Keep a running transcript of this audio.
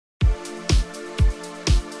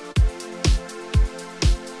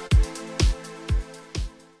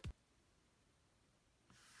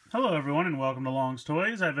Hello everyone and welcome to Long's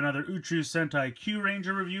Toys. I have another Uchu Sentai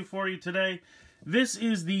Kyuranger review for you today. This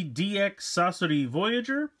is the DX Sasori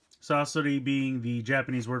Voyager. Sasori being the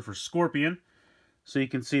Japanese word for scorpion. So you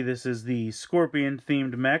can see this is the scorpion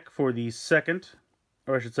themed mech for the second,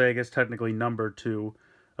 or I should say I guess technically number 2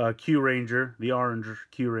 Kyuranger, the orange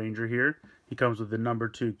Kyuranger here. He comes with the number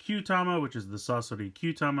 2 Kyutama, which is the Sasori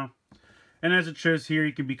Kyutama. And as it shows here,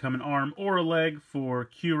 he can become an arm or a leg for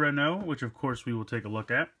Kyurano, which of course we will take a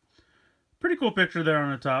look at. Pretty cool picture there on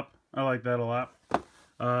the top. I like that a lot.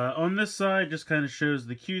 On this side, just kind of shows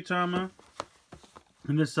the Kyutama.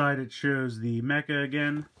 On this side, it shows the mecha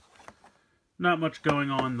again. Not much going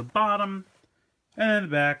on the bottom. And the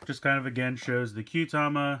back just kind of again shows the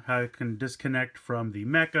Kyutama, how it can disconnect from the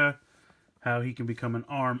mecha, how he can become an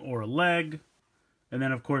arm or a leg. And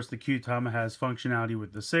then, of course, the Kyutama has functionality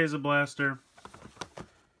with the Seiza Blaster.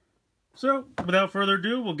 So, without further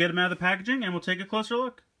ado, we'll get him out of the packaging and we'll take a closer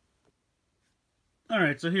look.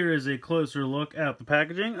 Alright, so here is a closer look at the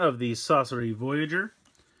packaging of the Sasori Voyager.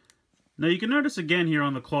 Now you can notice again here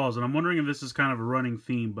on the claws, and I'm wondering if this is kind of a running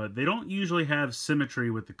theme, but they don't usually have symmetry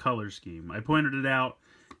with the color scheme. I pointed it out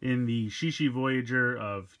in the Shishi Voyager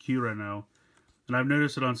of Kyurano, and I've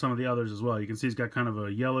noticed it on some of the others as well. You can see he's got kind of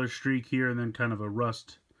a yellow streak here, and then kind of a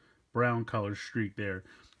rust brown color streak there.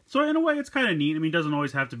 So in a way, it's kind of neat. I mean, it doesn't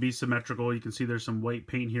always have to be symmetrical. You can see there's some white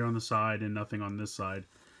paint here on the side and nothing on this side.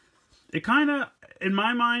 It kind of, in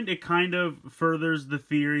my mind, it kind of furthers the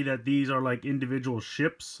theory that these are like individual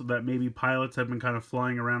ships that maybe pilots have been kind of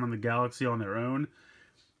flying around on the galaxy on their own.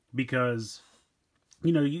 Because,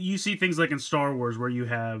 you know, you see things like in Star Wars where you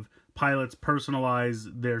have pilots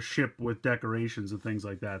personalize their ship with decorations and things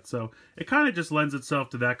like that. So it kind of just lends itself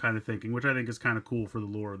to that kind of thinking, which I think is kind of cool for the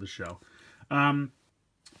lore of the show. But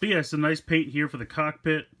yeah, some nice paint here for the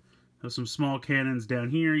cockpit. There's some small cannons down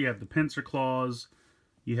here. You have the pincer claws.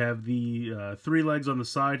 You have the 3 legs on the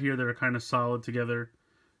side here that are kind of solid together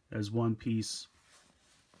as one piece.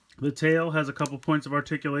 The tail has a couple points of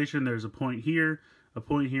articulation. There's a point here,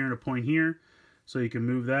 and a point here. So you can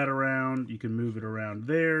move that around. You can move it around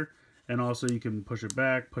there. And also you can push it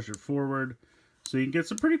back, push it forward. So you can get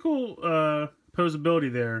some pretty cool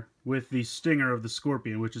posability there with the stinger of the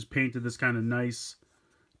scorpion, which is painted this kind of nice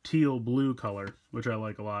teal blue color, which I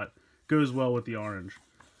like a lot. Goes well with the orange.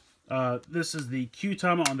 This is the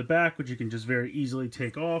Kyutama on the back, which you can just very easily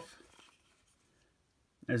take off.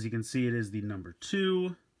 As you can see, it is the number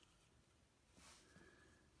 2.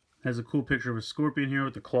 Has a cool picture of a scorpion here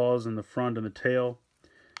with the claws in the front and the tail.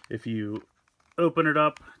 If you open it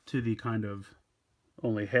up to the kind of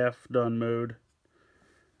only half done mode,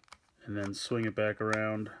 and then swing it back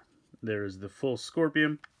around, there is the full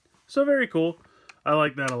scorpion. So very cool. I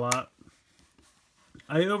like that a lot.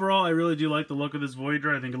 Overall, I really do like the look of this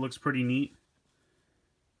Voyager. I think it looks pretty neat.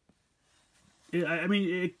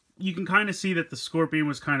 You can kind of see that the Scorpion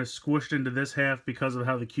was kind of squished into this half because of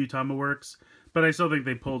how the Kyutama works, but I still think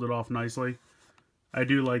they pulled it off nicely. I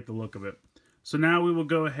do like the look of it. So now we will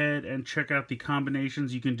go ahead and check out the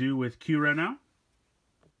combinations you can do with Kyurano.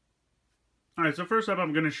 Alright, so first up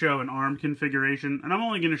I'm going to show an arm configuration, and I'm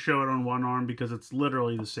only going to show it on one arm because it's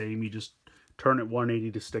literally the same. You just turn it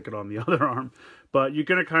 180 to stick it on the other arm. But you're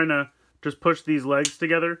going to kind of just push these legs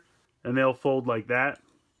together and they'll fold like that.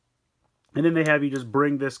 And then they have you just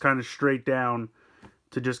bring this kind of straight down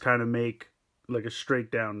to just kind of make like a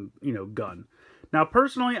straight down, you know, gun. Now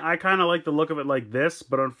personally, I kind of like the look of it like this,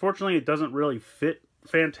 but unfortunately it doesn't really fit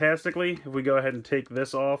fantastically. If we go ahead and take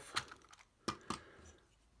this off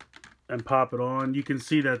and pop it on, you can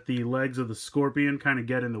see that the legs of the scorpion kind of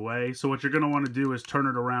get in the way. So what you're going to want to do is turn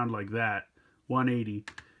it around like that. 180,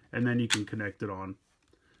 and then you can connect it on.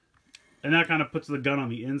 And that kind of puts the gun on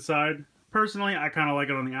the inside. Personally, I kind of like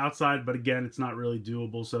it on the outside, but again, it's not really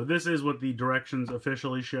doable. So this is what the directions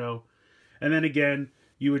officially show. And then again,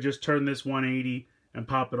 you would just turn this 180 and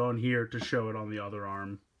pop it on here to show it on the other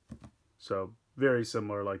arm. So very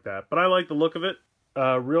similar like that. But I like the look of it.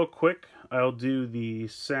 Real quick, I'll do the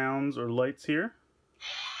sounds or lights here.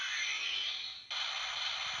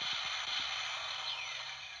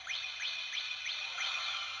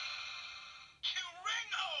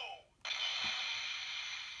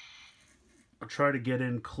 I'll try to get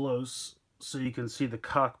in close so you can see the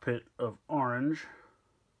cockpit of orange.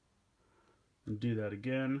 And do that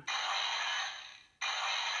again.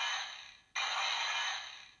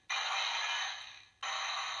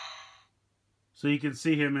 So you can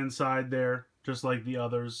see him inside there, just like the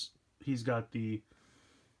others. He's got the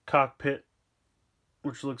cockpit,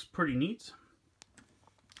 which looks pretty neat.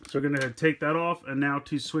 So we're going to take that off, and now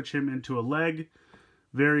to switch him into a leg.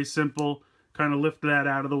 Very simple. kind of lift that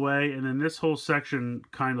out of the way, and then this whole section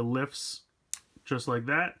kind of lifts just like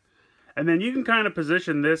that. And then you can kind of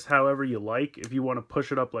position this however you like. If you want to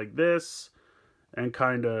push it up like this and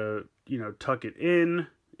kind of, you know, tuck it in.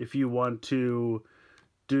 If you want to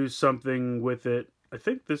do something with it, I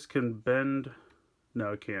think this can bend.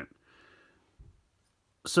 No, it can't.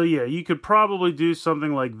 So yeah, you could probably do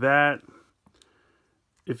something like that.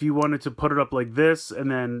 If you wanted to put it up like this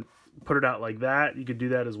and then put it out like that, you could do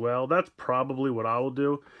that as well. That's probably what I will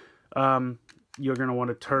do. You're going to want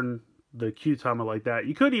to turn the Q-Tama like that.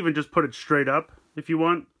 You could even just put it straight up if you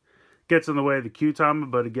want. Gets in the way of the Q-Tama,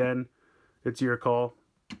 but again, it's your call.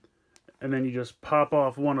 And then you just pop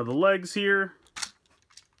off one of the legs here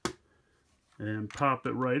and pop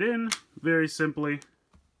it right in very simply.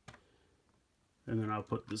 And then I'll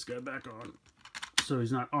put this guy back on so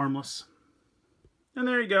he's not armless. And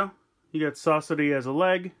there you go. You got Sasori as a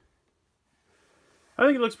leg. I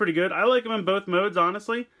think it looks pretty good. I like him in both modes,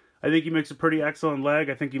 honestly. I think he makes a pretty excellent leg.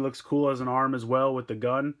 I think he looks cool as an arm as well with the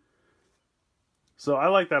gun. So I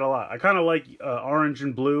like that a lot. I kind of like orange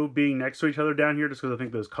and blue being next to each other down here just because I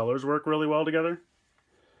think those colors work really well together.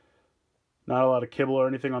 Not a lot of kibble or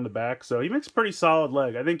anything on the back. So he makes a pretty solid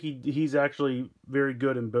leg. I think he's actually very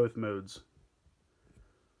good in both modes.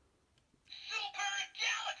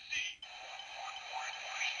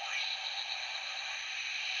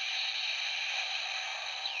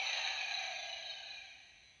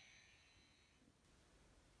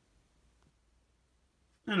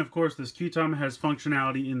 And of course, this Q-Tama has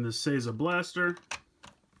functionality in the Seiza Blaster.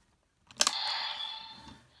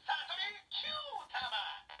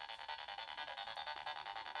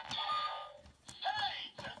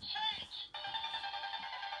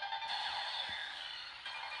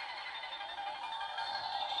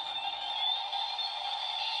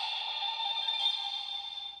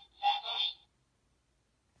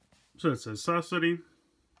 So it says Sasori.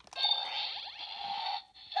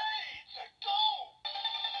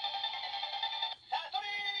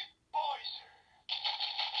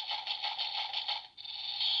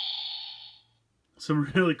 Some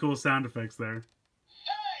really cool sound effects there.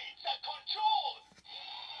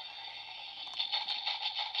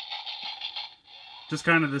 Just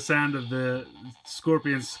kind of the sound of the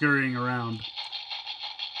scorpion scurrying around.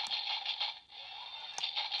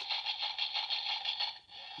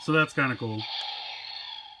 So that's kind of cool.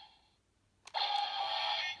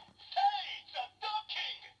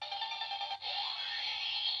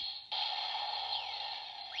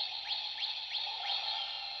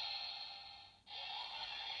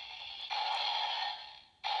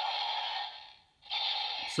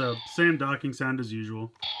 So, same docking sound as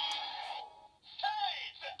usual.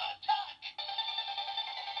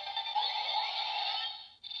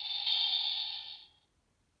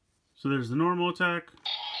 So there's the normal attack.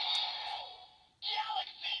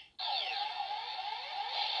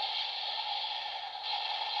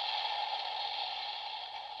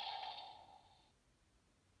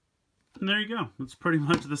 And there you go. That's pretty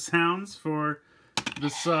much the sounds for the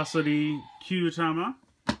Sasori Q-Tama.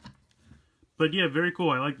 But yeah, very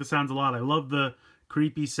cool. I like the sounds a lot. I love the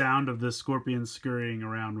creepy sound of the scorpion scurrying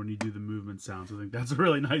around when you do the movement sounds. I think that's a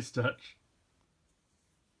really nice touch.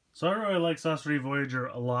 So I really like Sasori Voyager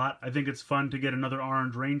a lot. I think it's fun to get another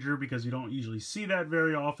Orange Ranger because you don't usually see that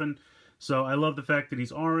very often. So I love the fact that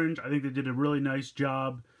he's orange. I think they did a really nice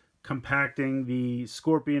job compacting the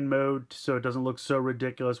scorpion mode so it doesn't look so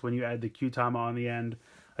ridiculous when you add the Q-Tama on the end.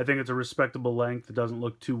 I think it's a respectable length. It doesn't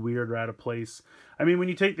look too weird or out of place. I mean, when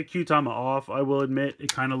you take the Q-Tama off, I will admit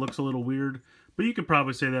it kind of looks a little weird. But you could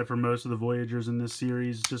probably say that for most of the Voyagers in this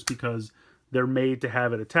series just because they're made to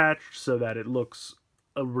have it attached so that it looks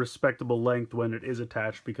a respectable length when it is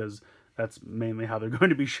attached because that's mainly how they're going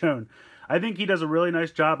to be shown. I think he does a really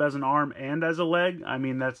nice job as an arm and as a leg. I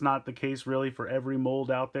mean, that's not the case really for every mold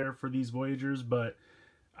out there for these Voyagers, but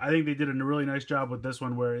I think they did a really nice job with this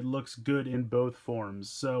one where it looks good in both forms.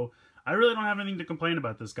 So I really don't have anything to complain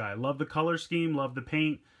about this guy. Love the color scheme, love the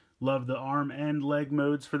paint, love the arm and leg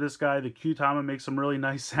modes for this guy. The Q-Tama makes some really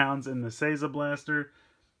nice sounds in the Seiza Blaster.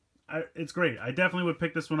 It's great. I definitely would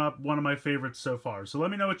pick this one up, one of my favorites so far. So let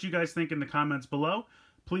me know what you guys think in the comments below.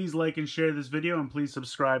 Please like and share this video, and please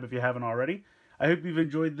subscribe if you haven't already. I hope you've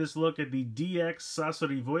enjoyed this look at the DX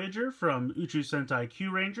Sasori Voyager from Uchu Sentai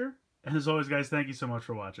Kyuranger. And as always, guys, thank you so much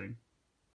for watching.